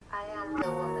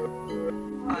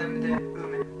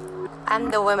I'm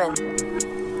the woman.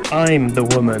 I'm the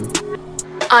woman.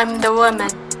 I'm the woman.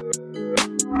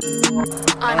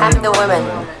 I'm the woman.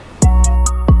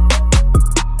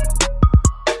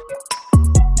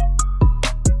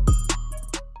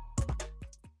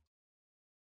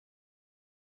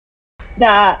 じ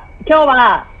ゃあ今日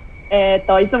は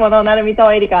いつものなるみ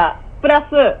とエリカプラ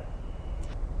ス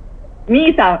み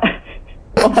ーさん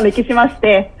お招きしまし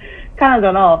て、彼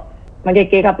女の、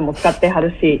月経カップも使っては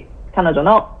るし、彼女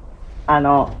の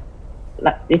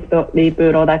リ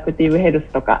プロダクティブヘルス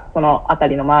とかそのあた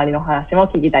りの周りの話も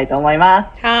聞きたいと思い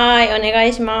ます。はい、お願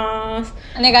いします。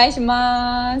お願いし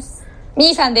ます。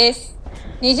みーさんです。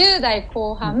20代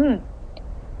後半、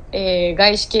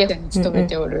外資系に勤め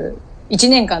ておる、1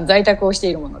年間在宅をして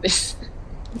いるものです。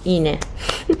いいね。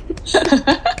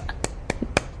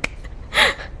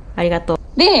ありがとう。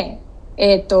で、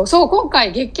そう、今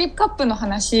回月経カップの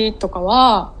話とか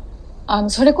は、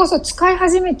それこそ使い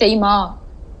始めて今、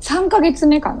3ヶ月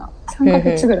目かな。3ヶ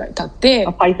月ぐらい経って。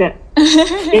パイセン。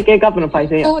月経カップのパイ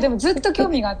センや。そう、でもずっと興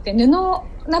味があって、布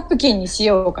ナプキンにし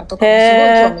ようかとかもす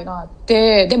ごい興味があっ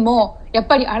て、でも、やっ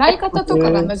ぱり洗い方と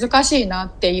かが難しいなっ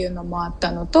ていうのもあっ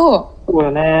たのと、そう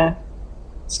よね。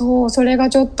そう、それが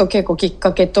ちょっと結構きっ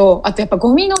かけと、あとやっぱ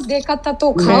ゴミの出方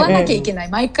と買わなきゃいけない、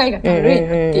毎回がだるいなっ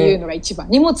ていうのが一番、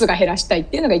荷物が減らしたいっ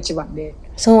ていうのが一番で。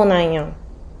そうなんや。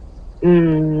な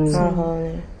るほど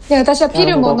ね。で、私はピ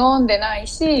ルも飲んでない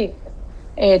し、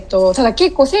ただ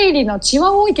結構生理の血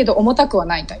は多いけど重たくは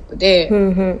ないタイプで、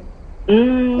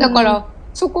だから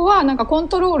そこはなんかコン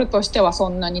トロールとしてはそ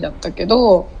んなにだったけ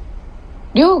ど、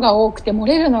量が多くて漏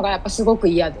れるのがやっぱすごく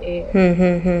嫌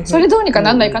で、それどうにか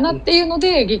なんないかなっていうの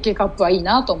で月経カップはいい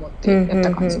なと思ってやった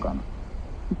感じかな。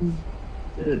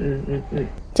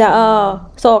じゃあ、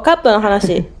そう、カップの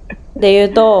話で言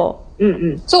うと、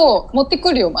そう、持って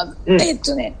くるよ、まず。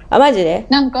あ、マジで？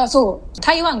なんかそう、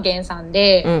台湾原産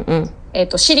で、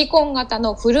シリコン型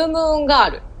のフルムーンガ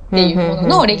ールっていうもの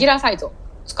のレギュラーサイズを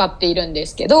使っているんで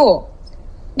すけど、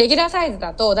レギュラーサイズ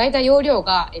だとだいたい容量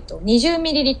が、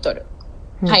20ml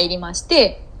入りまし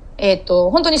て、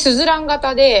本当にスズラン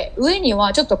型で、上に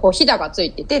はちょっとこうひだがつい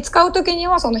てて、使う時に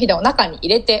はそのひだを中に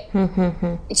入れて、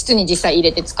膣に実際入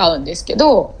れて使うんですけ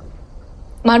ど、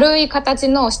丸い形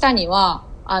の下には、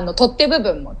取っ手部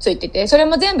分もついてて、それ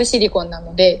も全部シリコンな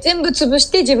ので、全部潰し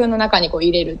て自分の中にこう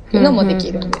入れるっていうのもでき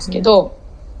るんですけど、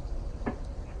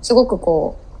すごく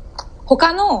こう、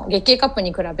他の月経カップ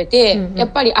に比べて、や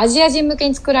っぱりアジア人向け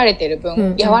に作られてる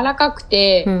分、柔らかく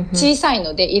て小さい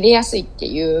ので入れやすいって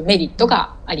いうメリット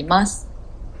があります。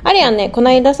あれやんね、こ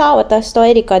の間さ、私と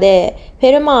エリカで、フ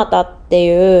ェルマータって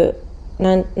いう、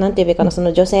なんていうべきかな、そ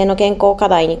の女性の健康課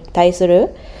題に対す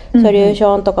るソリューシ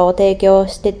ョンとかを提供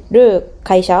してる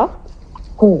会社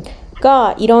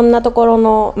が、いろんなところ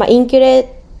の、インキュレー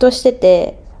トして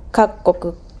て、各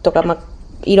国とか、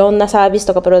いろんなサービス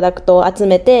とかプロダクトを集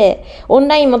めて、オン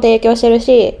ラインも提供してる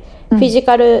し、フィジ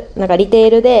カル、なんかリテ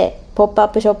ールで、ポップアッ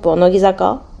プショップを乃木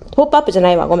坂、ポップアップじゃな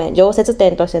いわ、ごめん、常設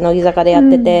店として乃木坂でやっ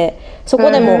てて、そ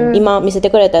こでも今見せて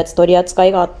くれたやつ取り扱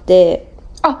いがあって、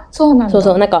あ、そうなんだ。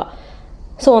そう、なんか、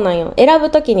そうなんよ。選ぶ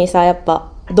ときにさ、やっ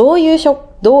ぱ、どういう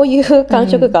感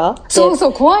触か、そうそ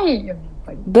う、怖いよね、やっ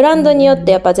ぱり。ブランドによっ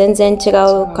てやっぱ全然違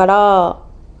うから、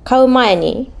買う前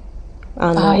に、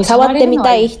触ってみ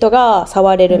たい人が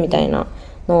触れるみたいな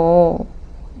のを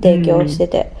提供して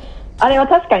て、あれは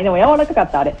確かにでも柔らかか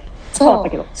った。あれ触った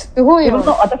けどすごいよ。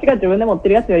私が自分で持って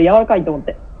るやつより柔らかいと思っ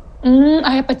て。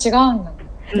やっぱ違うんだ。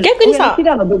逆にさ、ひ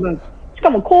だの部分、しか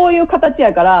もこういう形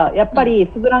やからやっぱり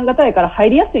スズラン型やから入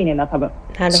りやすいねんな、多分。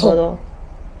なるほど。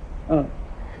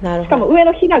なるほど。しかも上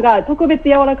のひだが特別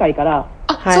柔らかいから、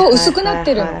そう、薄くなっ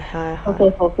てる。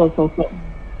そう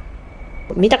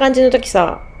見た感じの時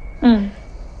さ、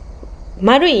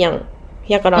丸いやん。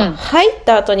やから、入っ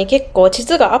た後に結構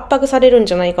膣が圧迫されるん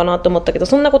じゃないかなと思ったけど、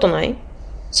そんなことない？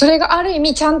それがある意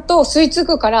味ちゃんと吸い付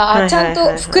くから、ちゃんと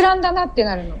膨らんだなって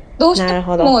なるの。どうして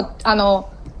も、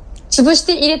潰し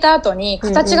て入れた後に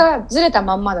形がずれた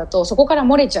まんまだと、そこから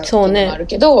漏れちゃうっていうのがある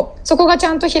けど、そこがち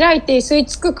ゃんと開いて吸い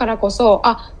付くからこそ、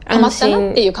溜まった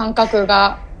なっていう感覚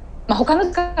が、他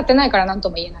の使ってないから何と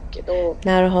も言えないけど。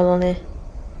なるほどね。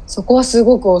そこはす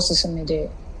ごくおすすめで。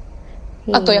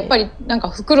あとやっぱりなんか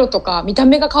袋とか見た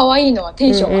目が可愛いのはテ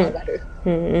ンションが上が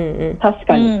る。確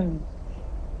かに。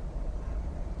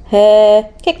へ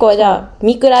え、結構じゃあ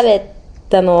見比べ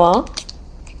たのは？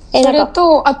それ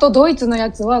と、あとドイツの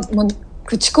やつはもう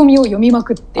口コミを読みま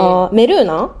くって。メルー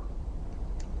ナ？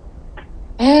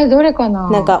どれかな？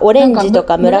なんかオレンジと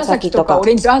か紫とか。オ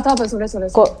レンジ、多分それ。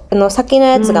先の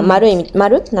やつが丸い、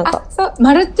丸なんか。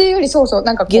丸っていうより、そう、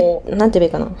なんかこう。なんて言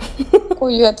うかな。こ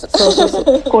ういうやつ。そうそうそ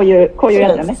う。こういう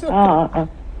やつだね。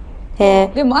へ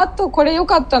でもあとこれ良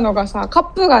かったのがさ、カ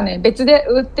ップがね別で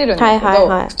売ってるんだけど、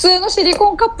普通のシリ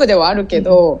コンカップではあるけ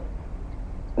ど、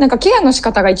なんかケアの仕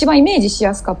方が一番イメージし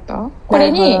やすかった。こ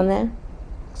れに、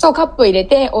そうカップ入れ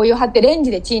てお湯張ってレン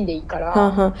ジでチンでいいか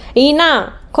ら。いい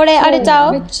な。これあれちゃ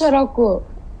う？めっちゃ楽。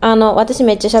私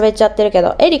めっちゃ喋っちゃってるけ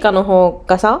ど、エリカの方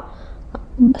がさ、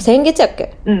先月やっ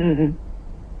け？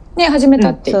ね、始めた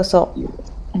って。そうそ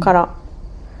う。から。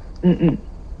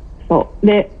そう。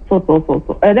で、そう。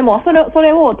でも、そ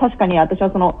れを確かに私は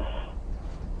つ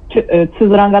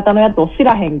づらん型のやつを知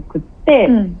らへんくって、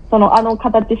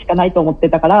形しかないと思って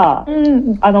たから、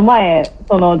前、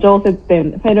常設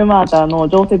店、フェルマータの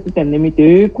常設店で見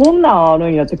て、こんなんある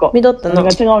んやってか、何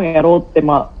が違うんやろうって、そ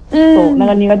う、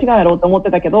何が違うんやろうって思って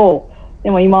たけど、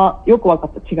でも今、よく分か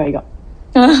った違いが。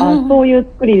そういう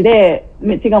作りで、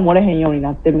血が漏れへんように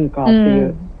なってるんかってい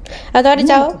う。あれ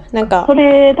ちゃう？なんか、そ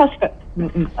れ確か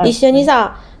一緒に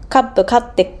さ、カップ買っ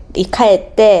て帰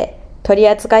って取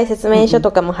扱説明書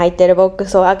とかも入ってるボック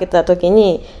スを開けた時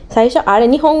に、最初あれ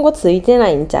日本語ついてな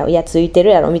いんちゃう？いやついて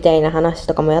るやろみたいな話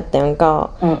とかもやったやん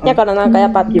か。だからなんかや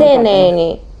っぱ丁寧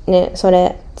にね、そ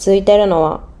れついてるの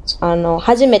は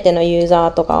初めてのユーザ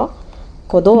ーとか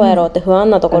こうどうやろうって不安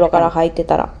なところから入って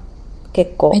たら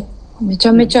結構めち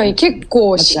ゃめちゃいい。結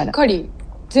構しっかり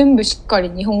全部しっかり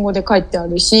日本語で書いてあ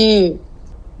るし、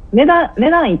値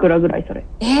段いくらぐらいそれ？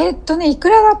いく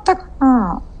らだったか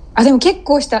なあ。でも結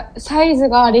構したサイズ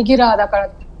がレギュラーだから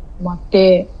もあっ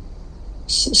て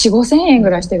4、5千円ぐ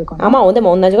らいしてるかな。で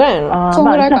も同じぐらいやな。そん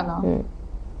ぐらいかな。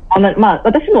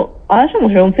私も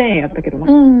4千円やったけどな。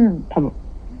多分。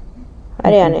あ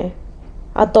れやね。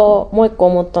あともう一個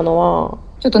思ったのは、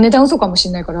ちょっと値段嘘かもし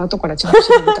れないから後からちゃんと調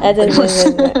べたら全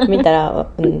然見たら、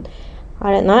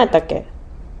あれ何やったっけ？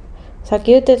さっ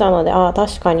き言ってたので、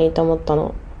確かにと思った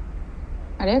の。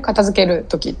あれ片付ける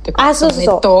時ってそう。ネ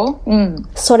ット？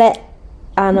それ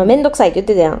めんどくさいって言っ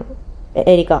てたやん、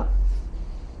エリカ。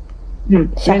煮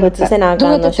沸せなあ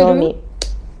かんの賞味。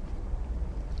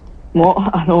もう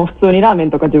普通にラーメ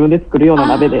ンとか自分で作るような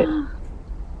鍋で煮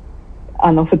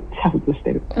沸して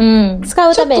る。使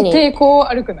うためにちょっと抵抗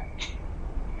悪くない？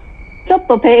ちょっ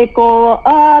と抵抗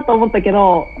と思ったけ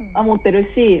ど、持って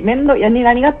るし、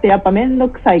何がってやっぱめんど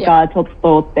くさいかちょっ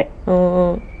とって。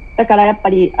だからやっぱ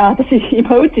り私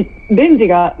今うちレンジ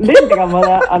がま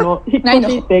だ引っ越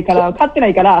してから買ってな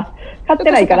いからそ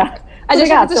れ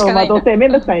がどうせめ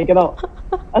んどくさいんやけど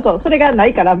それがな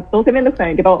いからどうせめんどくさい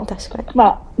んやけど、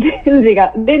レンジ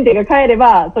が買えれ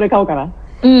ばそれ買おうかな。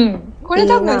これ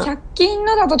多分100均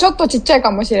のだとちょっとちっちゃいか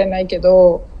もしれないけ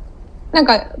ど、なん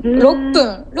か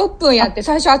6分やって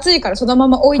最初熱いからそのま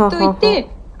ま置いといて、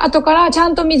後からちゃ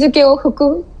んと水気を拭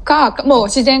くかもう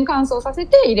自然乾燥させ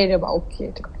て入れれば OK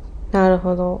って感じ。なる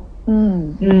ほど。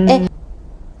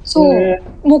そう。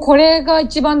もうこれが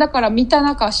一番だから調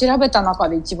べた中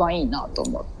で一番いいなと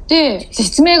思って、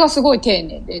説明がすごい丁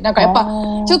寧で、なんかやっぱ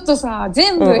ちょっとさ、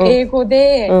全部英語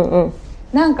で、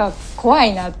なんか怖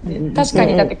いなって。確か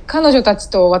にだって彼女たち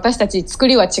と私たち作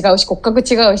りは違うし骨格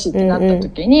違うしってなった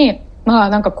時に、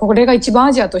なんかこれが一番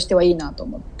アジアとしてはいいなと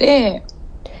思って。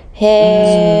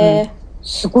へー。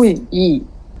すごいいい。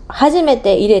初め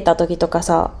て入れた時とか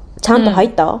さ、ちゃんと入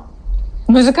った？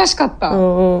難しかった。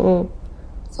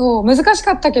そう、難し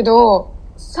かったけど、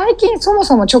最近そも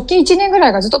そも直近1年ぐら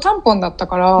いがずっとタンポンだった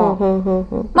から、なん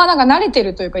か慣れて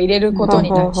るというか入れることに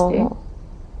対して。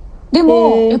で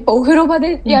も、やっぱお風呂場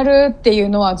でやるっていう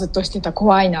のはずっとしてた。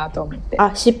怖いなと思って。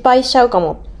失敗しちゃうか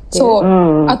もっていう。そ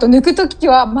う。あと抜くとき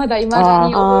はまだ未だ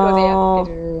にお風呂でやっ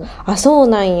てる。そう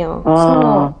なんや。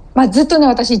そう。ずっとね、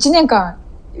私1年間、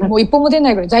もう一歩も出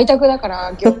ないぐらい在宅だか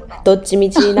ら業務がどっち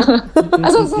みちな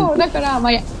そうだから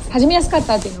始めやすかっ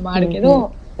たっていうのもあるけ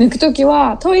ど、抜くとき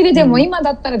はトイレでも今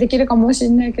だったらできるかもしれ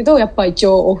ないけど、やっぱ一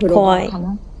応お風呂場か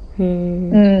な。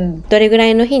どれぐら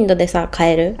いの頻度でさ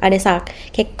変える？あれさ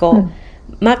結構、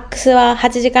マックスは8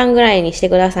時間ぐらいにして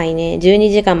くださいね、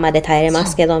12時間まで耐えれま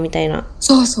すけどみたいな。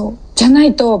そうじゃな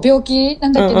いと病気な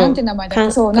んだっけ、なんて名前だっけ、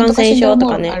感染症と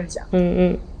かねあるじゃ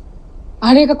ん。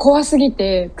あれが怖すぎ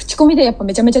て口コミでやっぱ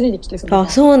めちゃめちゃ出てきて、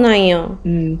そうなんや。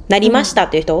なりました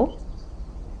っていう人？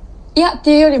いやっ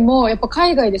ていうよりもやっぱ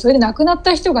海外でそれで亡くなっ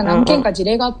た人が何件か事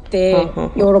例があって、ヨ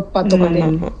ーロッパとかで、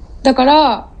だか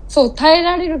らそう耐え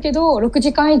られるけど6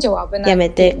時間以上は危ない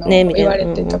っていうのを言わ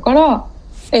れてたから、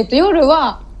夜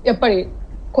はやっぱり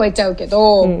超えちゃうけ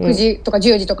ど、9時とか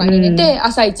10時とかに入れて、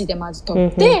朝一でまず取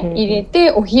って入れ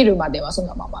て、お昼まではそ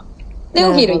のままで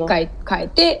お昼1回変え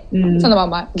て、そのま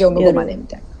ま業務後までみ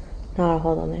たいな。なる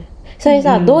ほどね。それ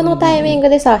さ、どのタイミング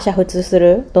でさ煮沸す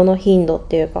る？どの頻度っ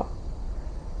ていうか。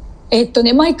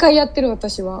毎回やってる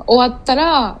私は。終わった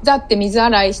ら、ザって水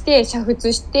洗いして、煮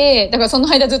沸して、だからその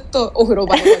間ずっとお風呂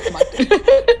場でこうやって待ってる。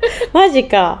マジ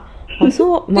か。あ、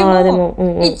そう。まあでも、う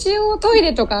んうん、一応トイ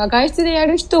レとか外出でや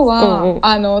る人は、うん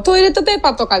うん、トイレットペーパ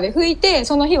ーとかで拭いて、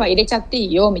その日は入れちゃってい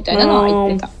いよ、みたいなのは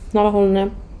言ってた。なるほどね。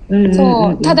そ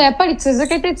う。ただやっぱり続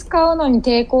けて使うのに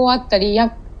抵抗あったり、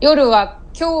夜は、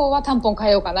今日はタンポン変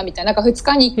えようかな、みたいな。なんか2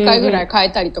日に1回ぐらい変え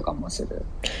たりとかもする。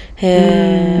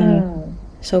へー。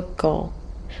そっか。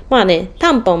まあね、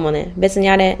タンポンもね、別に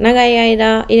あれ、長い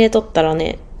間入れとったら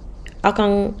ね、あか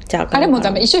んじゃあかん。あれもダ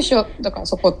メ。一緒。だから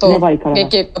そこと、レ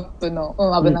ケカップの、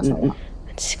危なさは。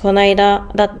私、この間、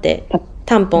だって、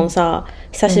タンポンさ、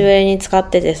久しぶりに使っ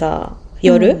ててさ、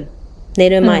夜、寝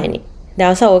る前に。で、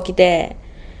朝起きて、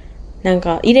なん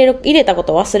か、入れたこ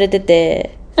と忘れて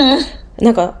て、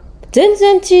なんか、全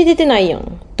然血出てないやんっ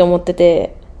て思って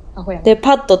て、で、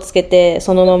パッとつけて、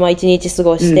そのまま一日過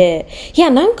ごして、い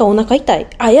や、なんかお腹痛い。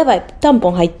あ、やばい、タン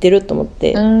ポン入ってると思っ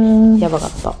て、やばか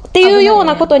った。っていうよう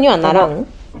なことにはならん？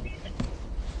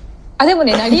でも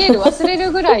ね、なり得る、忘れ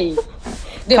るぐらい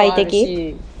ではあるし。快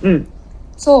適？うん。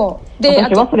そう。で、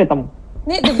私忘れたもん。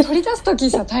ね、でも取り出すとき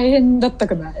さ、大変だった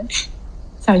くない？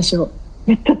最初。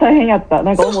めっちゃ大変やった。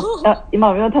なんか思った。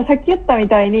今、さっき言ったみ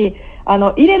たいに、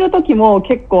入れる時も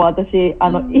結構私、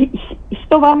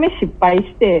一晩目失敗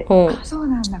して、そう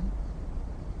なんだ。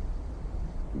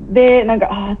で、なん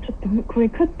か、ちょっとこれ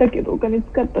買ったけどお金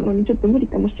使ったのにちょっと無理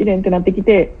かもしれんってなってき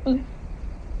て、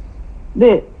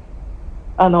で、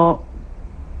抜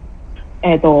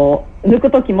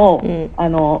く時も、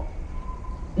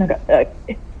なんか、ち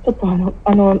ょっと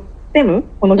ステム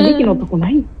この幹のとこな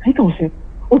いかもしれん。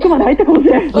奥まで入ったかもし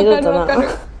れん。わかる。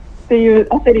っていう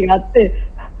焦りがあって、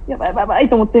やばい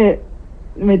と思って、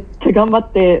めっちゃ頑張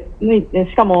って抜いて、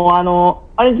しかも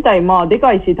あれ自体まあで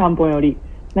かいし、タンポンより。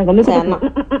なんか抜くと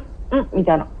きみ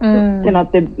たいな、ってな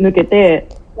って抜けて、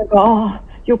なんか、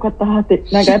よかったって、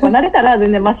なんかやっぱ慣れたら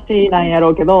全然マシなんやろ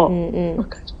うけど、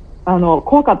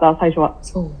怖かった、最初は。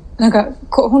そう。なんか、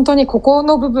本当にここ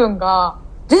の部分が、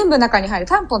全部中に入る。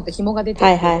タンポンって紐が出て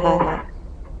る。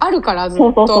あるからずっ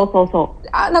と。そ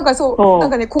う。なんかそう、な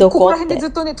んかね、ここら辺でず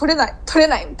っとね、取れない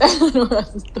みたいなのが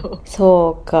ずっと。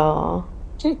そうか。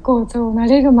結構慣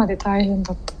れるまで大変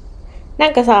だった。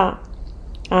なんかさ、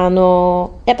や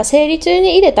っぱ生理中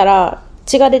に入れたら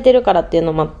血が出てるからっていう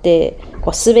のもあって、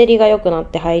こう滑りが良くなっ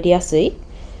て入りやすい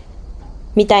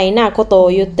みたいなことを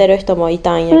言ってる人もい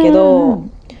たんやけど、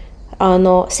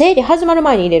生理始まる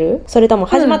前に入れる？それとも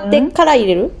始まってから入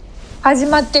れる？始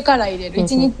まってから入れる。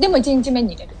でも1日目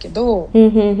に入れるけど、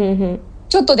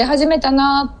ちょっと出始めた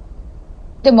な、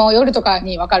でも夜とか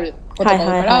に分かることが多い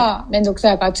から、めんどく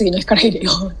さいから次の日から入れ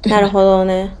ようって。なるほど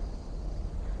ね。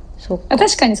そっか。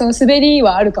確かにその滑り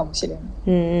はあるかもしれな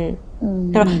い。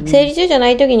だから生理中じゃな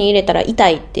い時に入れたら痛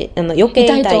いって、余計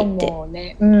痛いって。痛いと思う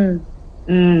ね。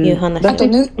いう話。あと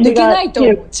抜けないと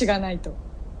思う、血がないと。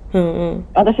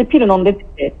私ピル飲んで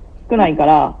て少ないか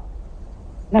ら、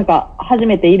なんか初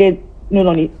めて入れる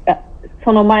のに、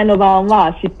その前の晩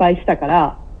は失敗したか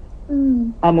ら、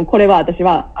もうこれは私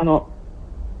は、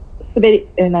滑り、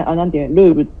なんていうの、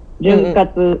ルーブ、潤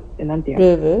滑、なんていうの、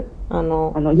ル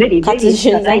ーブゼリー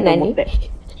しかないと思って。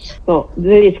そう、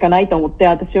ゼリーしかないと思って、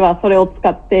私はそれを使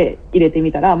って入れて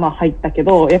みたら、まあ入ったけ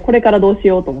ど、これからどうし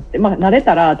ようと思って、まあ慣れ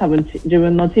たら多分自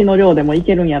分の血の量でもい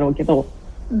けるんやろうけど、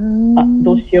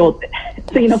どうしようって。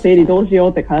次の生理どうしよ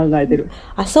うって考えてる。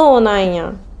そうなん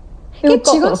や。結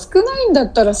構血が少ないんだ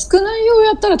ったら、少ないよう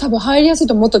やったら多分入りやすい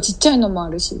ともっとちっちゃいのもあ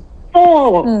るし。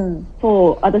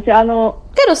そう、私け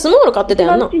どスモール買ってた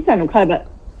よな。一番小さいの買えば、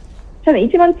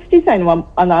一番小さいのは、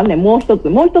あんねん、もう一つ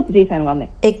小さいのがあんねん。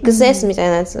XS みたい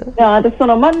なやつ。私そ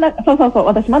の真ん中、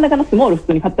私真ん中のスモール普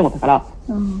通に買ってもったから、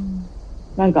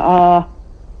なんか、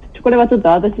これはちょっと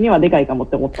私にはでかいかもっ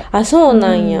て思った。そう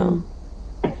なんや。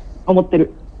思って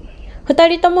る。二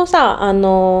人ともさ、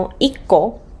1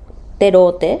個でロ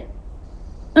ーテ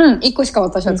1個しか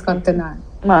私は使ってない。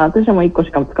まあ、私も1個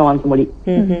しか使わんつもり。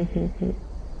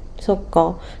そっ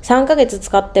か。3ヶ月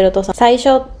使ってるとさ、最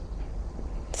初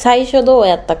どう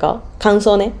やったか感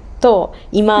想ね。と、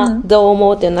今どう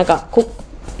思うっていう、なんか、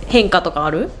変化とか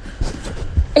ある？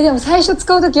でも最初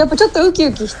使うときやっぱちょっとウキ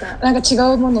ウキした。なんか違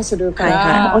うものするか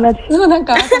ら。同じ。なん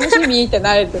か楽しみって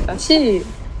慣れてたし、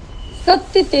使っ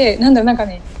てて、なんか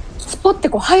ね、スポって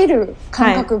こう入る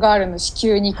感覚があるの、子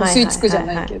宮にこう吸い付くじゃ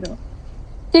ないけど。っ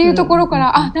ていうところか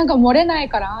ら、なんか漏れない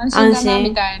から安心だな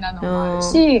みたいなのもある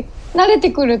し、慣れ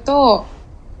てくると、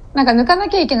なんか抜かな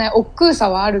きゃいけない億劫さ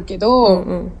はあるけど、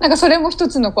なんかそれも一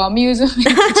つのこうアミューズメント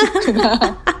チックな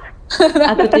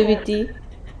アクティビテ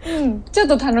ィちょっ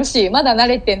と楽しい。まだ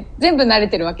全部慣れ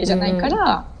てるわけじゃないか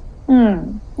ら、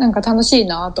なんか楽しい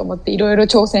なと思っていろいろ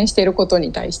挑戦していること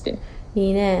に対して。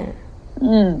いいね。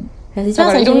だ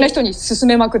からいろんな人に勧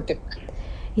めまくってる。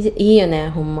いいよね、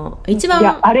ほんま。一番。い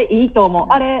や、あれいいと思う。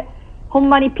あれ、ほん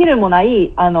まにピルもな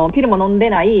い、ピルも飲んで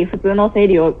ない普通の生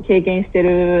理を経験し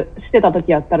てた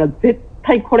時やったら絶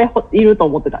対これいると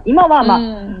思ってた。今はまあ、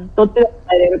どっちでも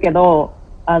入れるけど、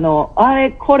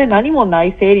これ何もな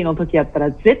い生理の時やった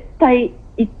ら絶対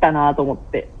行ったなと思っ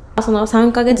て。その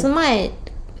3ヶ月前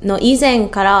の以前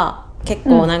から結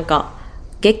構なんか、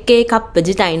月経カップ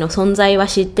自体の存在は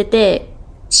知って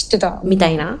た。みた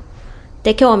いな。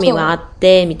で、興味はあっ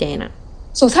て、みたいな。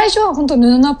そう、最初は本当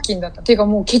布ナプキンだった。っていうか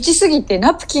もうケチすぎて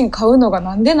ナプキン買うのが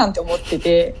なんでなんて思って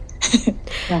て。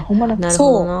いや、ほんまなる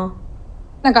ほどな。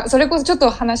なんかそれこそちょっと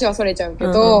話はそれちゃうけ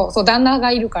ど、そう、旦那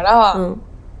がいるから、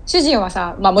主人は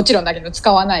さ、まあもちろんだけど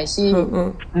使わないし、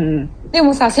で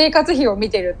もさ、生活費を見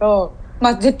てると、ま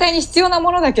あ絶対に必要な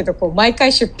ものだけど、こう、毎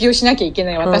回出費をしなきゃいけ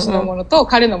ない私のものと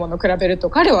彼のものを比べる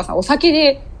と、彼はさ、お酒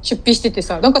で出費してて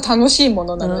さ、なんか楽しいも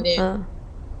のなのに、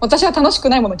私は楽しく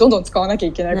ないものをどんどん使わなきゃ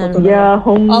いけないこといやー、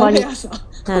ほんまに。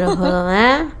なるほど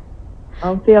ね。ア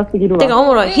ンフェアすぎるわ。てか、お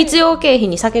もろい。必要経費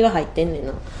に酒が入ってんねん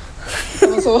な。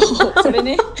そう、それ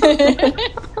ね。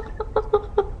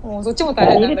もうそっちも大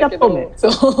変なんだけど。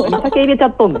そう。酒入れちゃ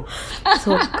っとんねん。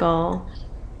そっか。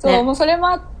そう、もうそれ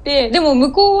もあって、でも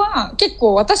向こうは結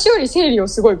構私より生理を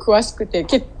すごい詳しくて、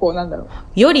結構なんだろ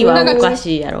う。よりはおか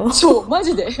しいやろ。そう、マ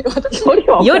ジで。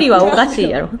よりはおかしい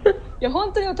やろ。いや、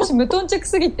本当に私無頓着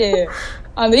すぎて、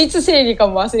いつ生理か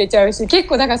も忘れちゃうし、結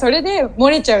構だからそれで漏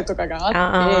れちゃうとかが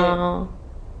あっ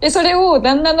て、で、それを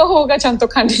旦那の方がちゃんと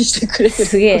管理してくれてる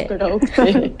ことが多くて。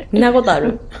そんなことあ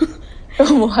る？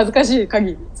もう恥ずかしい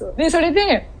限り。そうで、それ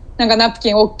で、なんかナプ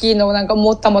キン大きいのをなんかも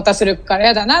ったもたするから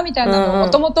やだな、みたいなのをも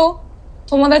ともと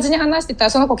友達に話してたら、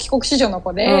その子帰国子女の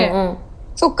子で、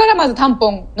そっからまずタン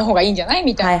ポンの方がいいんじゃない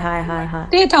みたいな。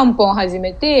で、タンポン始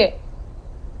めて、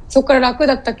そっから楽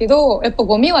だったけど、やっぱ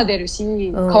ゴミは出る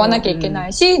し、買わなきゃいけな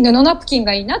いし、布ナプキン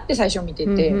がいいなって最初見て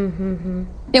て。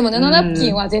でも布ナプキ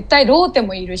ンは絶対ローテ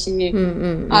もいるし、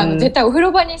絶対お風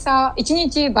呂場にさ、1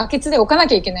日バケツで置かな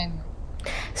きゃいけないのよ。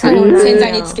洗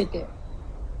剤につけて。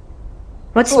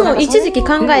私も一時期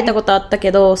考えたことあった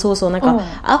けど、そうなんか、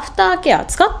アフターケア、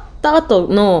使った後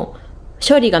の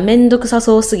処理がめんどくさ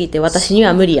そうすぎて私に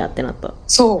は無理やってなった。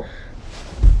そ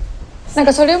う。なん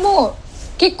かそれも、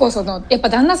結構やっぱ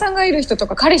旦那さんがいる人と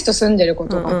か彼氏と住んでるこ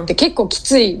とがあって結構き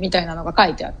ついみたいなのが書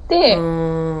いてあって、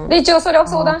で、一応それを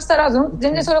相談したら、全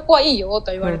然それ子はいいよ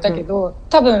と言われたけど、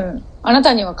多分、あな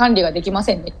たには管理ができま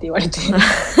せんねって言われて、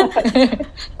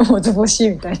もう図星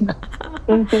みたいな。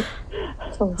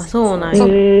そうなんや。そっ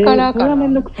からかな。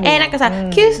なんかさ、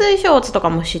吸水ショーツとか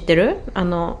も知ってる？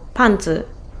パンツ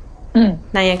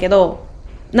なんやけど、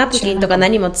ナプキンとか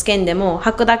何もつけんでも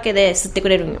履くだけで吸ってく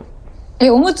れるんよ。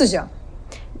おむつじゃん。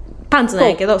パンツなん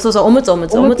やけど、そう、おむつなん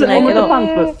やけど、ま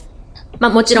あ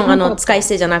もちろん使い捨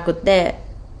てじゃなくて、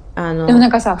でもなん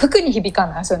かさ、服に響か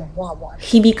ない？そういうのもわもわ。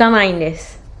響かないんで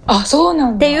す。あ、そう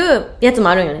なんだ。っていうやつも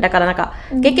あるんよね。だからなんか、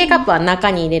月経カップは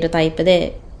中に入れるタイプ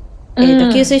で、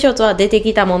吸水ショーツは出て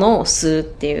きたものを吸うっ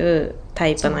ていうタ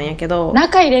イプなんやけど、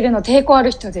中入れるの抵抗あ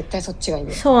る人は絶対そっちがい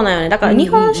い。そうなんよね。だから日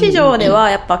本市場では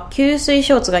やっぱ吸水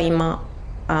ショーツが今、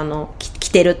来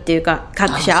てるっていうか、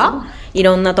各社い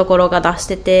ろんなところが出し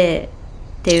てて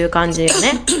っていう感じよね。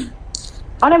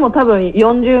あれも多分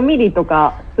40ミリと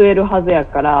か吸えるはずや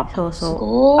から、そう。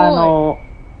多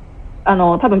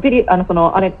分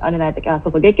あれ何やったっけ、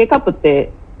月経カップっ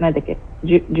て、何やったっけ、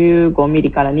15ミ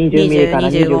リから20ミリから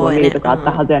25ミリとかあっ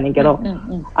たはずやねんけど、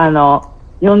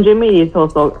40ミリ、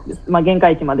まあ限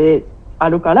界値まであ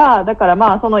るから、だから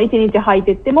まあその1日履い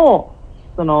てっても、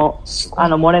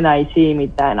漏れないし、み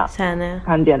たいな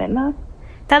感じやねんな。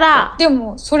ただ、で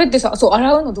も、それってさ、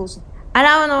洗うのどうするの？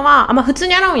洗うのは、まあ普通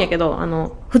に洗うんやけど、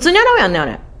普通に洗うやんね、あ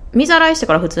れ。水洗いして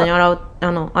から普通に洗う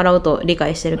と理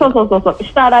解してるけど。そう。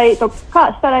下洗いし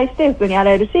て普通に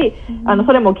洗えるし、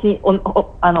それも同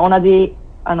じ、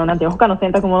なんていう他の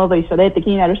洗濯物と一緒でって気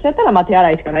になる人やったら、まあ手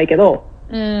洗いしかないけど、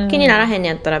気にならへんの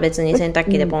やったら別に洗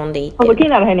濯機でポンでいいって。気に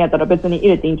ならへんのやったら別に入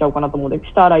れていいんちゃうかなと思うで、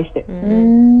下洗いして。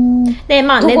で、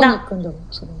まあ値段。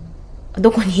ど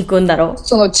こに行くんだろう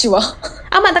その血は。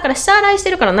まあだから下洗いし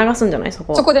てるから流すんじゃない？そ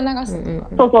こで流す。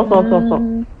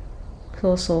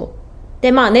そう。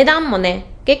で、まあ値段もね、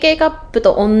月経カップ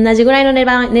と同じぐらいの値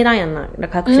段やんな、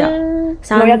各社。の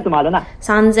やつもあるな。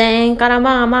3000円から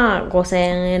まあ5000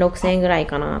円、6000円ぐらい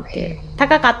かなっていう。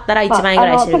高かったら1万円ぐ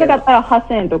らいするけど。高かったら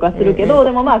8000円とかするけど、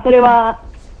でもまあそれは、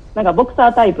なんかボクサ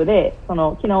ータイプで、ま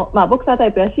あボクサータ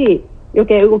イプやし、余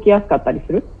計動きやすかったり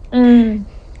する。余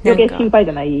計心配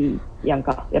じゃない。やん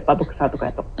か。やっぱボクサーとか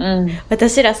やと。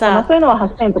私らさ、そういうのは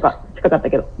8000円とか近かった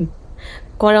けど。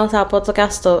これをさ、ポッドキャ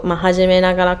スト、始め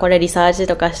ながらこれリサーチ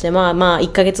とかして、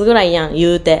1ヶ月ぐらいやん、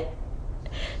言うて。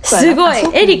すごい、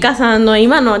エリカさんの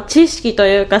今の知識と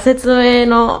いうか説明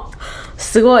の、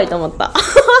すごいと思った。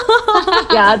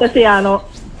いや、私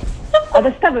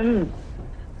多分、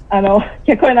こ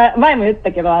れ前も言っ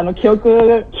たけど、記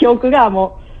憶が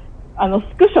もう、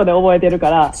スクショで覚えてる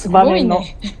から、場面の。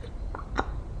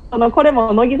これ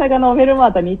も乃木坂のフェルマ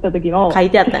ータに行った時の書い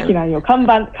てあったよ。なんよ。看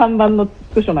板のス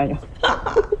クショなんよ。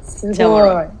すご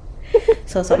い。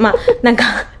そうそう。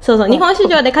そう、日本市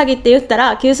場で限って言った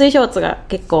ら、吸水ショーツが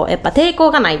結構、やっぱ抵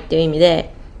抗がないっていう意味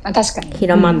で、確かに。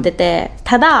広まってて、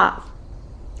ただ、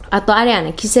あとあれや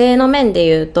ね、規制の面で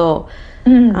言うと、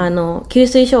吸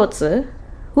水ショーツ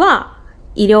は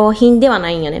医療品ではな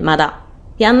いんよね、まだ。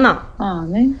やんな。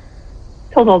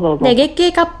そうで、月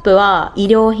経カップは医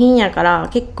療品やから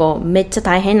結構めっちゃ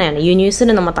大変なんよね。輸入す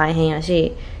るのも大変や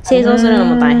し、製造するの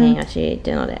も大変やしっ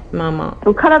ていうので、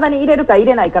体に入れるか入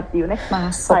れないかっていうね。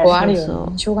そこはあるよ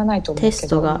ね。しょうがないと思うけど。テス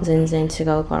トが全然違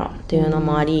うからっていうの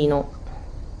もありの。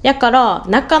やから、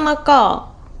なかなか、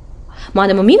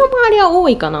でも身の回りは多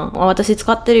いかな。私使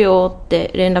ってるよっ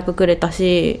て連絡くれた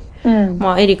し、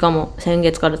エリカも先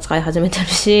月から使い始めてる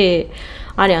し、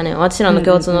あれやね、私らの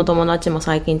共通の友達も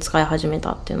最近使い始め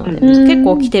たっていうので、結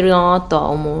構来てるなとは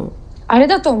思う。あれ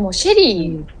だと思う、シェ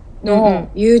リーの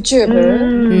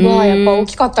YouTube はやっぱ大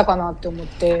きかったかなって思っ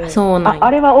て。そうなんや。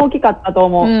あれは大きかったと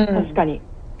思う。確かに。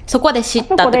そこで知っ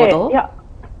たってこと？いや、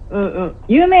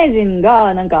有名人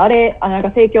がなんか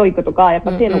性教育とかやっ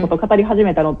ぱ性のことを語り始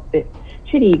めたのって、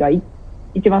シェリーが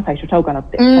一番最初ちゃうかなっ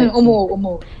て。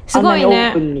思う。すごいね。オ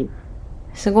ープンに。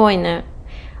すごいね。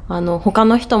他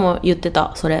の人も言って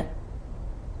た、それ。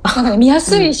見や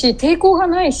すいし、抵抗が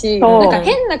ないし、なんか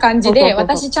変な感じで、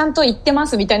私ちゃんと言ってま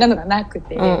すみたいなのがなく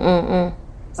て。なん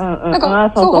か、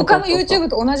他の YouTube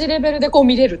と同じレベルでこう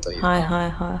見れるという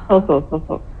か。そ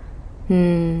う。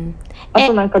あ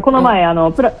となんかこの前、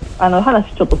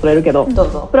話ちょっとそれるけど、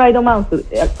プライドマンス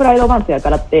やか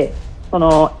らって、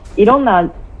いろんな、ジ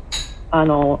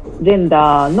ェン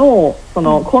ダーの、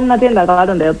こんなジェンダーがあ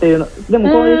るんだよっていうの、でも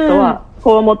こういう人は、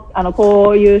こ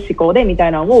ういう思考でみた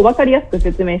いなのを分かりやすく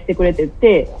説明してくれて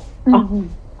て、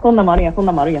そんなんもあるんやっ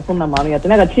て、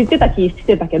なんか知ってた気し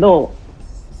てたけど、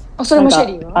それもシェ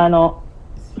リーは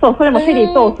そう、それもシェリ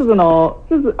ーと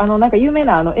なんか有名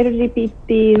な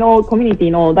LGBT のコミュニテ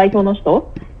ィの代表の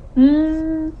人、そ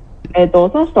の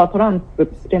人はトランス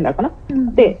ジェンダーかな、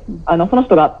で、その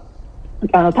人が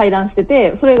対談して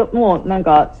て、それもなん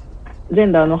かジェ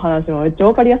ンダーの話もめっちゃ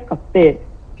分かりやすかって、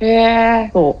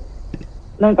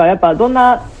なんかやっぱどん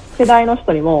な世代の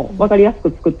人にも分かりやすく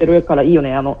作ってるからいいよ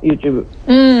ね、YouTube。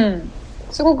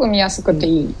すごく見やすくて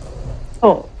いい。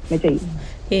そうめっちゃいい。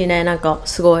いいね。なんか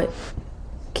すごい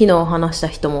昨日話した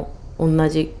人も同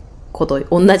じことっ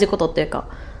ていうか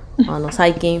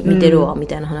最近見てるわみ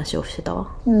たいな話をしてた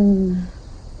わ。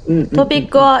トピッ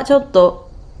クはちょっと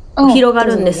広が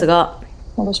るんですが、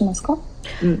戻しますか？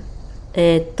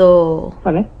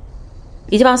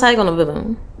一番最後の部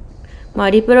分、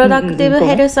リプロダクティブ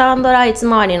ヘルス&ライツ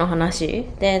周りの話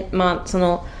で、な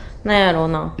んやろう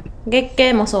な、月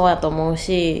経もそうやと思う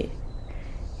し、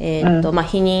避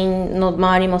妊の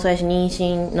周りもそうやし、妊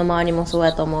娠の周りもそう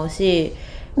やと思うし、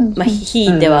ひ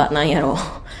いてはなんやろ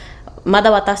う、ま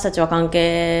だ私たちは関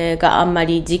係があんま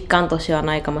り実感としては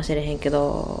ないかもしれへんけ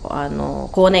ど、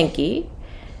更年期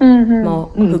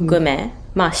も含め、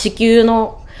子宮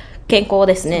の健康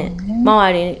ですね、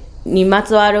周りにま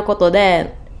つわること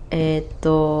で、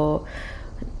悩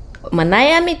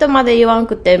みとまで言わん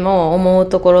くても思う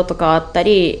ところとかあった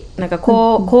り、なんか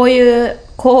こういう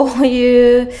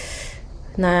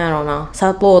なんやろうな、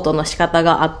サポートの仕方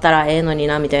があったらええのに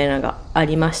なみたいなのがあ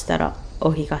りましたらお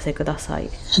聞かせください。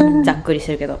ざっくりし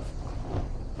てるけど。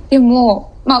で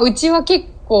も、うちは結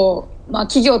構、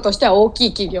企業としては大き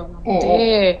い企業なの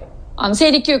で、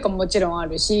生理休暇ももちろんあ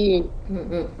るし、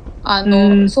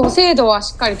そう、制度は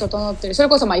しっかり整ってる。それ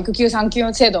こそ育休産休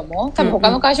の制度も多分他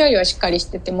の会社よりはしっかりし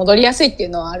てて戻りやすいっていう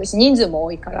のはあるし、人数も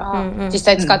多いから、実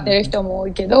際使ってる人も多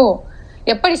いけど、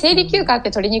やっぱり生理休暇っ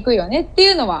て取りにくいよねって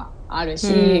いうのはある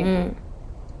し、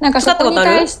なんかそこに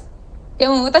対して、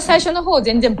私最初の方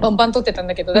全然バンバン取ってたん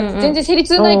だけど、だって全然生理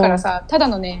痛ないからさ、ただ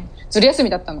のね、ずる休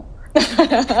みだったの。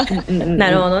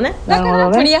なるほどね。だか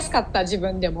ら取りやすかった、自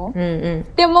分でも。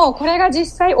でもこれが実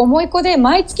際重い子で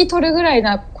毎月取るぐらい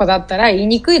な子だったら言い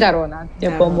にくいだろうなって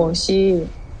やっぱ思うし、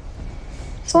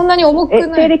そんなに重くな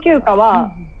い。生理休暇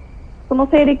は、その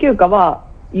生理休暇は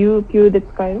有給で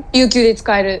使える？有給で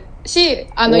使えるし、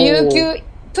有給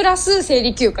プラス生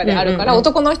理休暇であるから、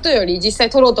男の人より実際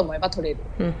取ろうと思えば取れる。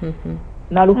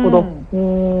なるほど。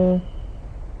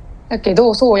だけ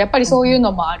ど、そう、やっぱりそういう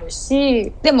のもある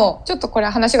し、でも、ちょっとこれ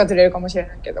話がずれるかもしれ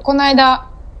ないけど、この間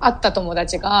会った友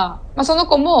達が、その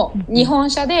子も日本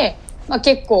車で、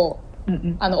結構、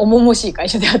重々しい会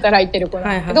社で働いてる子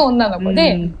なんだけど、女の子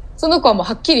で、その子はもう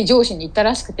はっきり上司に言った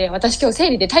らしくて、私今日生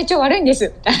理で体調悪いんで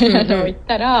すみたいなのを言っ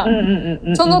たら、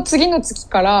その次の月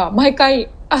から毎回、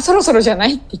そろそろじゃな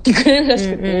いって言ってくれるらし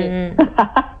くて、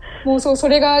もうそう、そ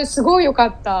れがすごい良か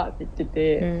ったって言って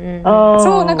て、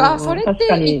そう、なんか、それって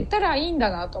言ったらいいん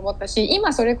だなと思ったし、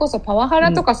今それこそパワハ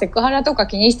ラとかセクハラとか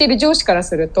気にしてる上司から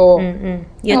すると、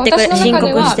私の中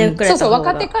では、そうそう、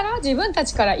若手から自分た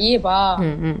ちから言えば、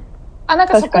なん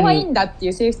かそこはいいんだってい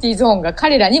うセーフティーゾーンが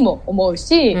彼らにも思う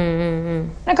し、な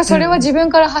んかそれは自分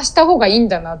から発した方がいいん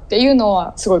だなっていうの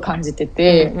はすごい感じて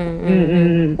て、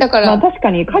だから、確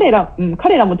かに彼ら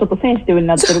もちょっとセンシティブに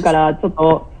なってるから、ちょっ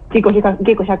と、結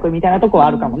構尺みたいなとこは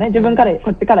あるかもね。自分から、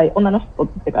こっちから女の人っ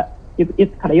てか、言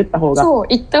った方が。そう、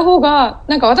言った方が、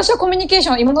なんか私はコミュニケーシ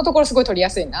ョン今のところすごい取りや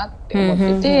すいなって思っ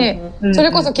てて、そ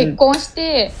れこそ結婚し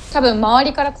て、多分周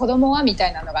りから子供はみた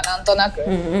いなのがなんとなく、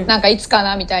なんかいつか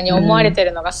なみたいに思われて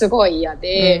るのがすごい嫌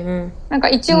で、なんか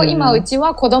一応今うち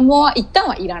は子供は一旦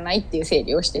はいらないっていう整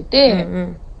理をして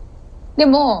て、で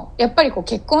も、やっぱりこう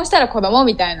結婚したら子供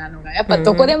みたいなのがやっぱ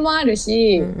どこでもある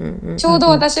し、ちょうど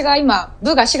私が今、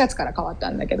部が4月から変わった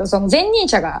んだけど、その前任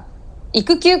者が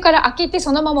育休から空けて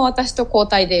そのまま私と交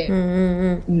代で、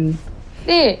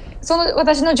で、その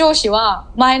私の上司は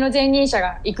前の前任者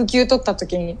が育休取った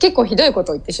時に結構ひどいこ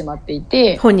とを言ってしまってい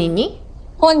て、本人に、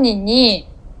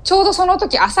ちょうどその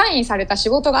時アサインされた仕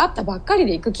事があったばっかり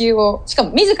で育休を、しかも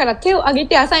自ら手を挙げ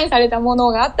てアサインされたもの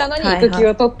があったのに育休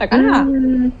を取ったから、な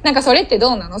んかそれって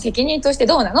どうなの？責任として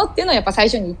どうなの？っていうのをやっぱ最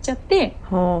初に言っちゃって、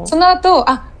その後、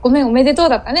ごめんおめでとう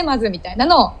だったね、まずみたいな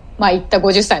のを、言った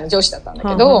50歳の上司だったんだ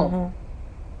けど、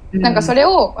なんかそれ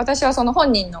を私はその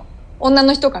本人の女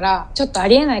の人からちょっとあ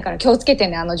りえないから気をつけて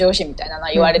ね、あの上司みたいなの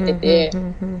は言われてて、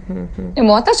で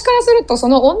も私からするとそ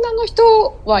の女の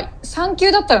人は産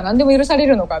休だったら何でも許され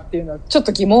るのかっていうのはちょっ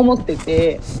と疑問を持って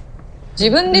て、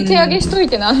自分で手上げしとい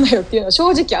てなんだよっていうのは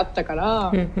正直あったか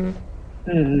ら、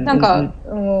なんか、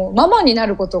ママにな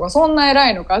ることがそんな偉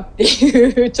いのかって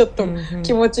いうちょっと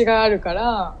気持ちがあるか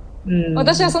ら、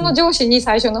私はその上司に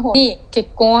最初の方に結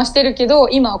婚はしてるけど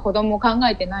今は子供を考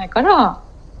えてないから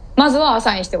まずはア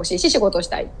サインしてほしいし仕事し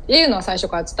たいっていうのは最初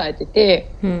から伝えて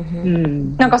て、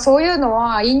なんかそういうの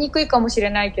は言いにくいかもしれ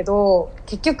ないけど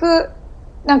結局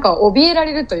なんか怯えら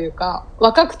れるというか、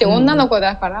若くて女の子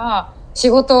だから仕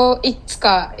事いつ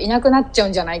かいなくなっちゃう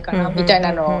んじゃないかなみたい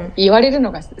なのを言われる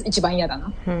のが一番嫌だな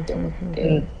って思っ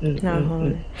て、なるほど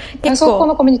ね。そこ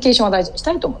のコミュニケーションは大事にし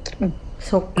たいと思ってる。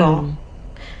そっか、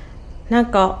なん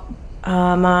か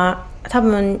多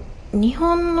分日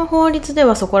本の法律で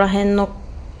はそこら辺の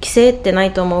規制ってな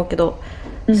いと思うけど、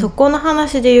そこの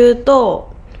話で言う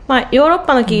と、ヨーロッ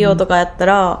パの企業とかやった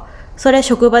ら、それ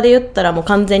職場で言ったらもう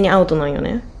完全にアウトなんよ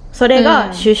ね。それ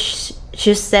が出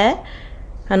世、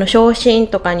昇進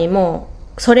とかにも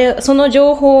その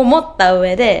情報を持った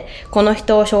上でこの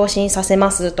人を昇進させま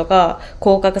すとか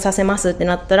降格させますって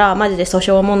なったらマジで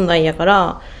訴訟問題やか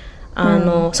ら、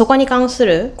そこに関す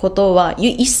ることは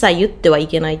一切言ってはい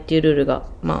けないっていうルールが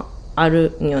あ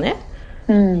るんよね。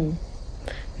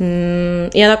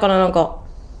いやだからなんか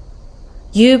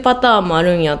言うパターンもあ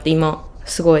るんやって今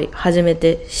すごい初め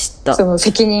て知った。その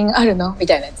責任あるのみ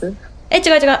たいなやつ。違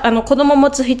う子供持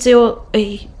つ必要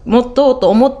持とうと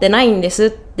思ってないんですっ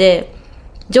て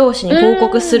上司に報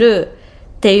告する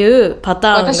っていうパ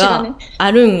ターンが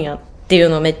あるんやっていう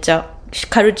のめっちゃ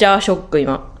カルチャーショック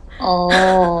今。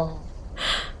そ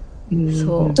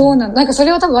うどうなんかそ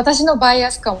れは多分私のバイ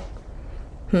アスかも。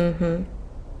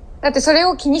だってそれ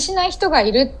を気にしない人が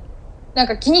いる、なん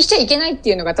か気にしちゃいけないっ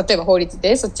ていうのが例えば法律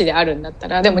でそっちであるんだった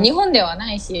ら、でも日本では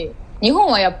ないし、日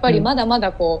本はやっぱりまだま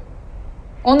だこ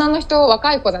う、女の人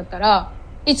若い子だったら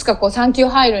いつかこう産休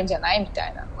入るんじゃないみた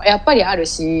いなのがやっぱりある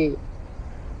し、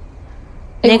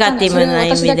ネガティブな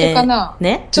意味で私だけかな、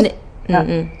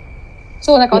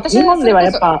そうなんか私日本では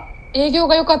やっぱ営業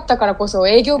が良かったからこそ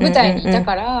営業部隊にいた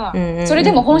から、それ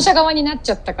でも本社側になっ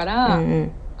ちゃったから、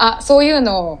そういう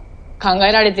のを考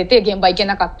えられてて現場行け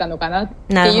なかったのかなっ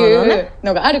ていう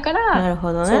のがあるから、なる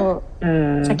ほどね。そ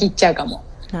う先行っちゃうかも。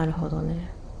なるほどね。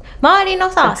周り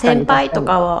のさ先輩と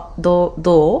かはどう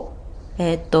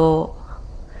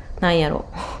なんやろ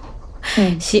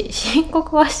申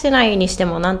告はしてないにして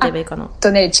もなんて言えばいいかな。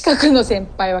近くの先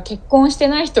輩は結婚して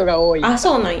ない人が多い。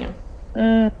そうなんや。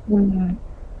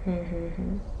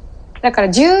だから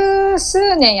十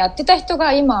数年やってた人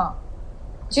が今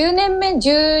10年目、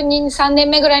12、3年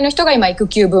目ぐらいの人が今育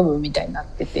休ブームみたいになっ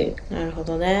てて。なるほ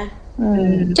どね。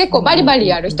結構バリバリ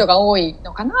やる人が多い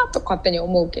のかなと勝手に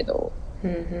思うけど。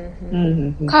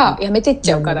か、やめてっ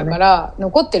ちゃうかだから、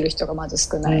残ってる人がまず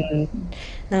少ない。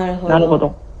なるほど。なるほ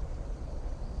ど。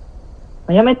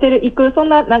やめてる、そん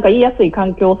な、なんか言いやすい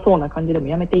環境そうな感じでも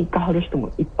やめていかはる人も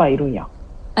いっぱいいるんや。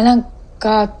なん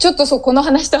か、ちょっとそう、この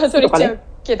話とはそれちゃう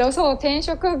けど、そう、転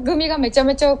職組がめちゃ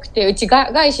めちゃ多くて、うち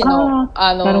外資の、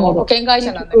保険会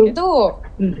社なんだけど、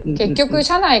結局、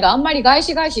社内があんまり外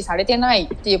資されてないっ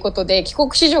ていうことで、帰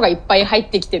国子女がいっぱい入っ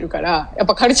てきてるから、やっ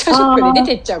ぱカルチャーショックで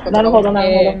出てっちゃうことが多く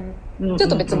て、ちょっ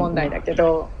と別問題だけ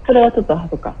ど。それはちょっと、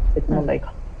そっか、別問題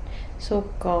か。そっ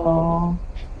か。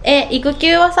育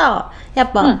休はさ、や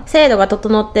っぱ制度が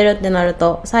整ってるってなる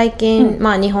と、最近、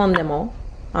まあ日本でも、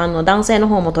男性の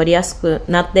方も取りやすく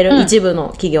なってる、一部の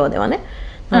企業ではね、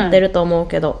なってると思う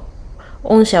けど、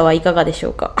御社はいかがでしょ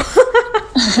うか？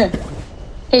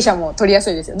弊社も取りやす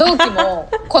いですよ。同期も、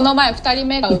この前2人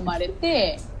目が生まれ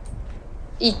て、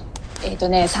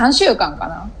3週間か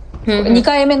な。2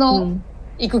回目の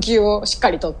育休をしっ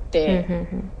かり取って、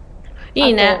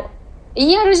いいね。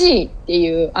ERG って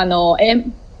いう、あ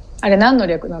れ何の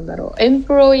略なんだろう。エン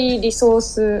プロイリソー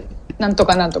スなんと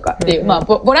かなんとかっていう、まあ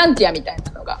ボランティアみたい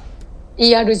なのが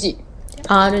ERG っ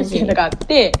ていうのがあっ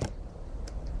て、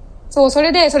そう、そ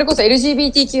れで、それこそ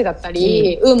LGBTQ だった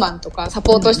り、ウーマンとかサ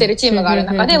ポートしてるチームがある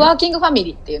中で、ワーキングファミ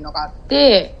リーっていうのがあっ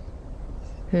て、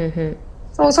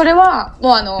そう、それは、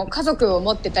もう家族を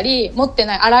持ってたり、持って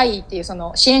ないアライっていうそ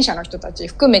の支援者の人たち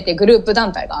含めてグループ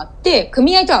団体があって、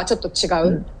組合とはちょっと違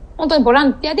う、本当にボラ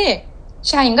ンティアで、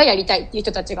社員がやりたいっていう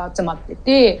人たちが集まって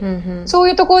て、そう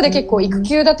いうところで結構育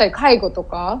休だったり介護と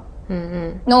か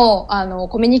の、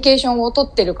コミュニケーションを取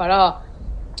ってるから、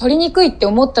取りにくいって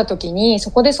思った時に、そ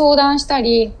こで相談した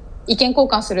り、意見交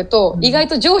換すると、意外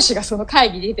と上司がその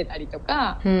会議に出てたりと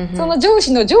か、その上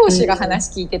司の上司が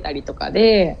話聞いてたりとか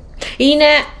で、いい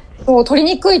ね。そう、取り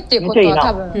にくいっていうことは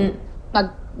多分、ま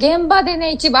あ、現場で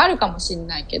ね、一部あるかもしれ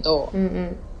ないけど、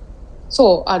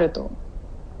そう、あると。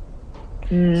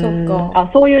そっ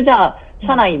か。そういうじゃあ、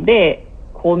社内で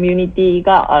コミュニティ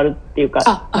があるっていう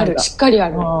か。ある。しっかりあ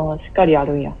る。しっかりあ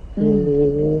るんや。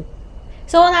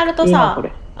そうなるとさ、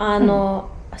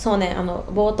そうね、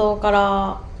冒頭か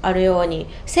らあるように、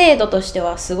制度として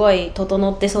はすごい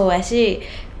整ってそうやし、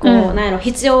なんやろ、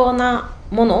必要な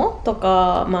ものと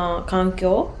か、まあ、環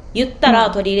境言ったら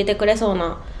取り入れてくれそう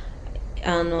な、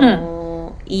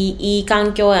いい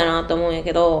環境やなと思うんや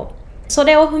けど、そ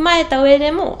れを踏まえた上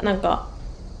でも、なんか、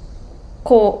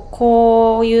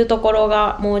こういうところ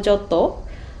がもうちょっと、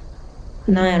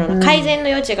なんやろな、改善の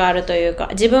余地があるというか、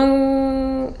自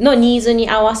分のニーズに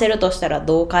合わせるとしたら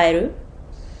どう変える？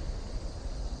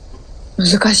難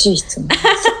しい質問。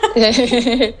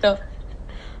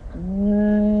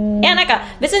いや、なんか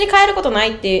別に変えることな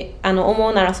いって思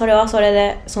うなら、それはそれ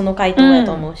でその回答だ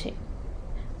と思うし、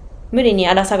無理に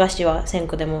あら探しはせん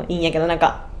くでもいいんやけど、なん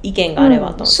か意見があれば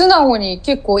と思う。素直に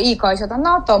結構いい会社だ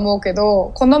なとは思うけ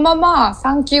ど、このまま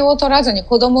産休を取らずに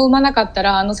子供を産まなかった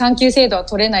ら、産休制度は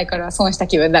取れないから損した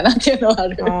気分だなっていうのはあ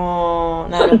る。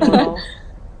なるほど。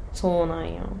そうな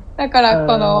んや。だから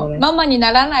このママに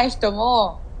ならない人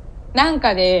も、なん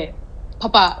かでパ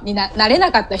パになれ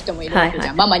なかった人もいるわけじ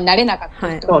ゃん。ママになれなかっ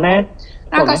た人も。そうね。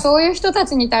なんかそういう人た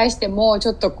ちに対しても、ち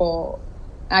ょっと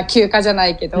休暇じゃな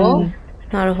いけど、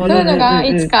なるほど。そういうのが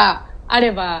いつかあ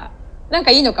れば、なん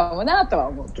かいいのかもなとは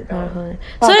思うけど。なるほどね。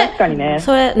確かにね。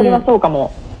それはそうか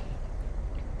も。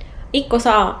一個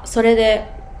さ、それで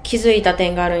気づいた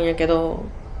点があるんやけど、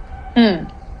不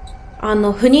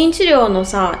妊治療の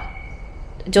さ、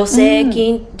助成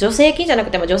金じゃな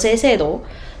くても助成制度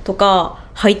とか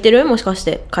入ってる？もしかし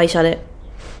て会社で。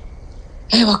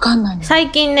わかんないね。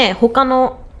最近ね、他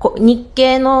の日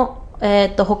系の、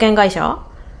保険会社、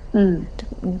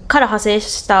から派生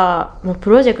したもうプ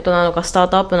ロジェクトなのかスター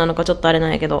トアップなのかちょっとあれな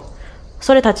んやけど、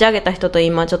それ立ち上げた人と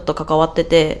今ちょっと関わって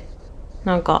て、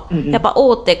なんか、やっぱ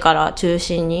大手から中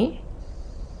心に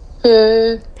不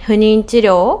妊治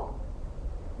療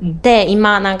で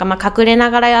今なんかまあ隠れ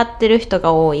ながらやってる人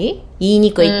が多い、言い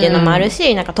にくいっていうのもある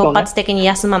し、なんか突発的に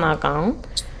休まなあかん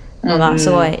のがす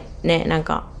ごいね、なん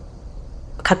か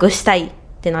隠したいっ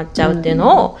てなっちゃうっていう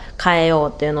のを変えよ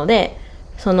うっていうので、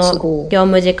その業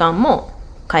務時間も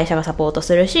会社がサポート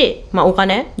するし、まあお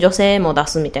金助成も出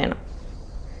すみたいな。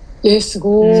す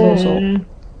ごい。そう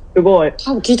すごい。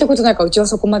多分聞いたことないから、うちは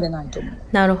そこまでないと思う。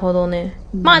なるほどね。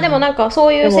まあでもなんかそ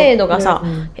ういう制度がさ、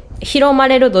広ま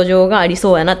れる土壌があり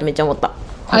そうやなってめっちゃ思った。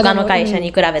他の会社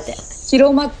に比べて。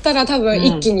広まったら多分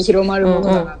一気に広まるもの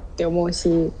だなって思う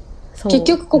し、結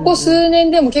局ここ数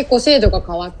年でも結構制度が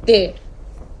変わって、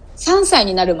3歳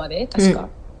になるまで、確か。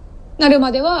なる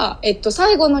までは、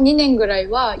最後の2年ぐらい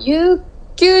は、有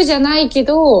給じゃないけ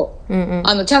ど、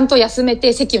ちゃんと休め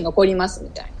て席残りますみ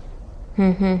たいな。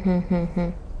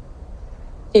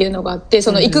っていうのがあって、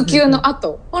その育休の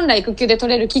後、本来育休で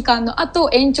取れる期間の後、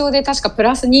延長で確かプ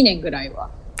ラス2年ぐらいは。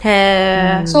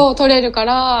そう、取れるか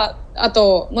ら、あ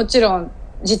と、もちろん、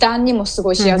時短にもす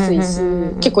ごいしやすいし、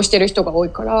結構してる人が多い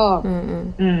から、多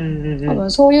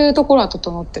分そういうところは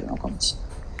整ってるのかもしれな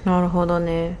い。なるほど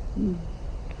ね。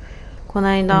こ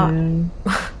ないだ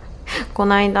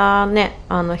ね、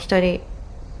一人、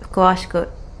詳しく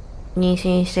妊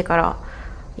娠してから、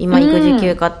今育児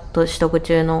休暇と取得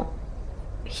中の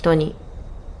人に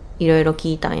いろいろ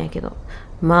聞いたんやけど、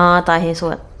まあ大変そ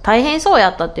うや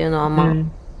ったっていうのはまあ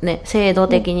ね、制度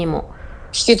的にも。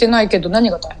聞けてないけど何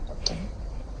が大変だった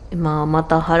の？まあま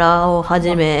た腹をは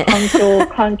じめ。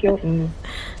環境。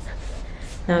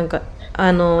なんか、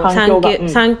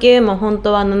産休も本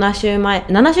当は7週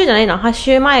じゃないな、8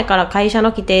週前から会社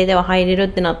の規定では入れるっ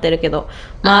てなってるけど、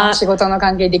まあ、仕事の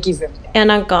関係できずみたいな。いや、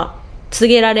なんか、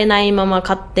告げられないまま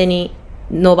勝手に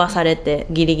伸ばされて、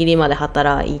ギリギリまで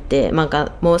働いて、なん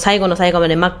か、もう最後の最後ま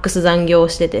でマックス残業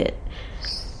してて、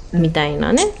みたい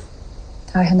なね。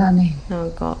大変だね。な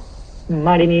んか。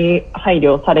周りに配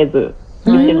慮されず、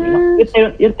言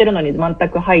ってるのに全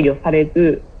く配慮され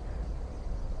ず、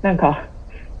なんか、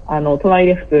隣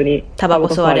で普通にタバコ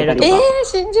吸われるとか。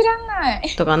信じらんない。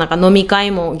とか、なんか飲み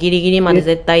会もギリギリまで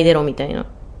絶対出ろみたいな。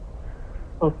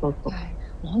そうそうそう。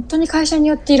本当に会社に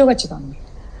よって色が違うね。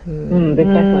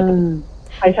絶対そうだと思う。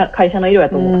会社の色や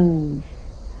と思う。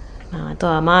あと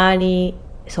は周り、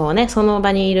そうね、その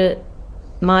場にいる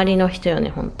周りの人よね、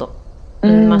本当。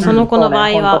まあその子の場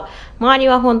合は、周り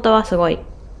は本当はすごい、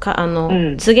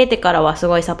告げてからはす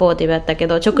ごいサポーティブやったけ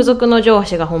ど、直属の上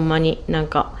司がほんまになん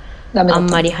か、あん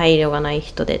まり配慮がない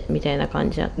人でみたいな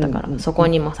感じだったから、そこ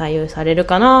にも左右される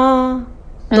かな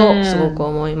とすごく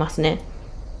思いますね。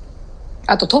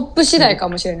あとトップ次第か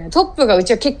もしれない。トップがう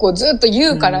ちは結構ずっと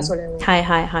言うから、それを。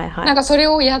なんかそれ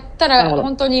をやったら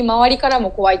本当に周りから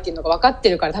も怖いっていうのが分かって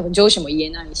るから、多分上司も言え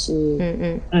ないし、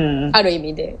ある意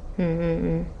味で。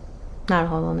なる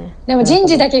ほどね。でも人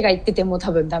事だけが言ってても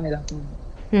多分ダメだと思う。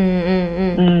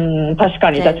確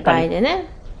かに全体でね。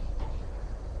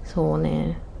そう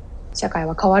ね。社会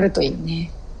は変わるといい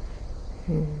ね。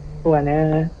そうや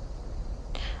ね。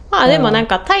まあでもなん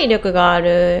か体力があ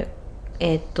る、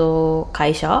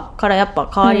会社からやっぱ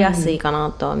変わりやすいか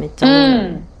なとはめっちゃ思うよ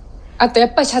ね。あとや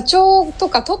っぱり社長と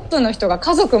かトップの人が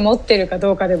家族持ってるか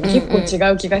どうかでも結構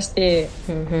違う気がして、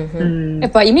や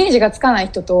っぱイメージがつかない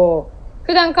人と、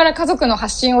普段から家族の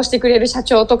発信をしてくれる社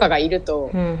長とかがいると、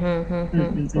な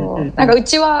んかう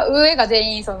ちは上が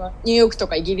全員そのニューヨークと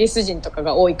かイギリス人とか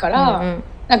が多いから、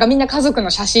なんかみんな家族の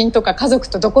写真とか家族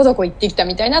とどこどこ行ってきた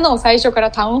みたいなのを最初か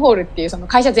らタウンホールっていうその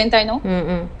会社全体の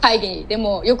会議で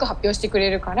もよく発表してくれ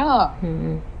るから、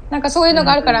なんかそういうの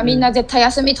があるからみんな絶対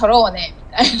休み取ろうね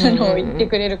みたいなのを言って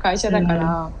くれる会社だか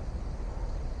ら、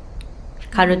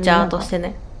カルチャーとして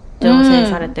ね。醸成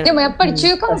されてる。でもやっぱり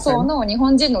中間層の日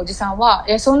本人のおじさんは、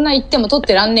そんな言っても取っ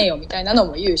てらんねえよみたいなの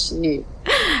も言うし。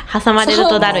挟まれる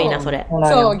とだるいな、それ。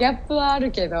そう、ギャップはあ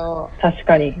るけど。確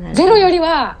かに。ゼロより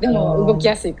は、でも動き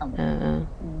やすいかも。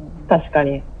確か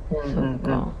に。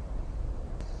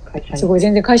すごい、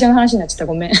全然会社の話になっちゃった。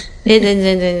ごめん。全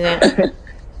然。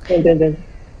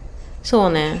そ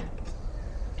うね。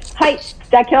はい。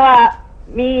じゃあ今日は、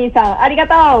みーさん、ありが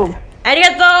とう。ありが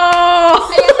とうご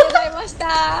ざいまし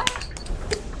た。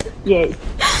イエイ。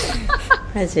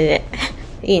マジで。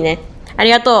いいね。あり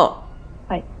がと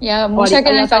う。はい。いや、申し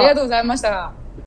訳ないです。ありがとうございました。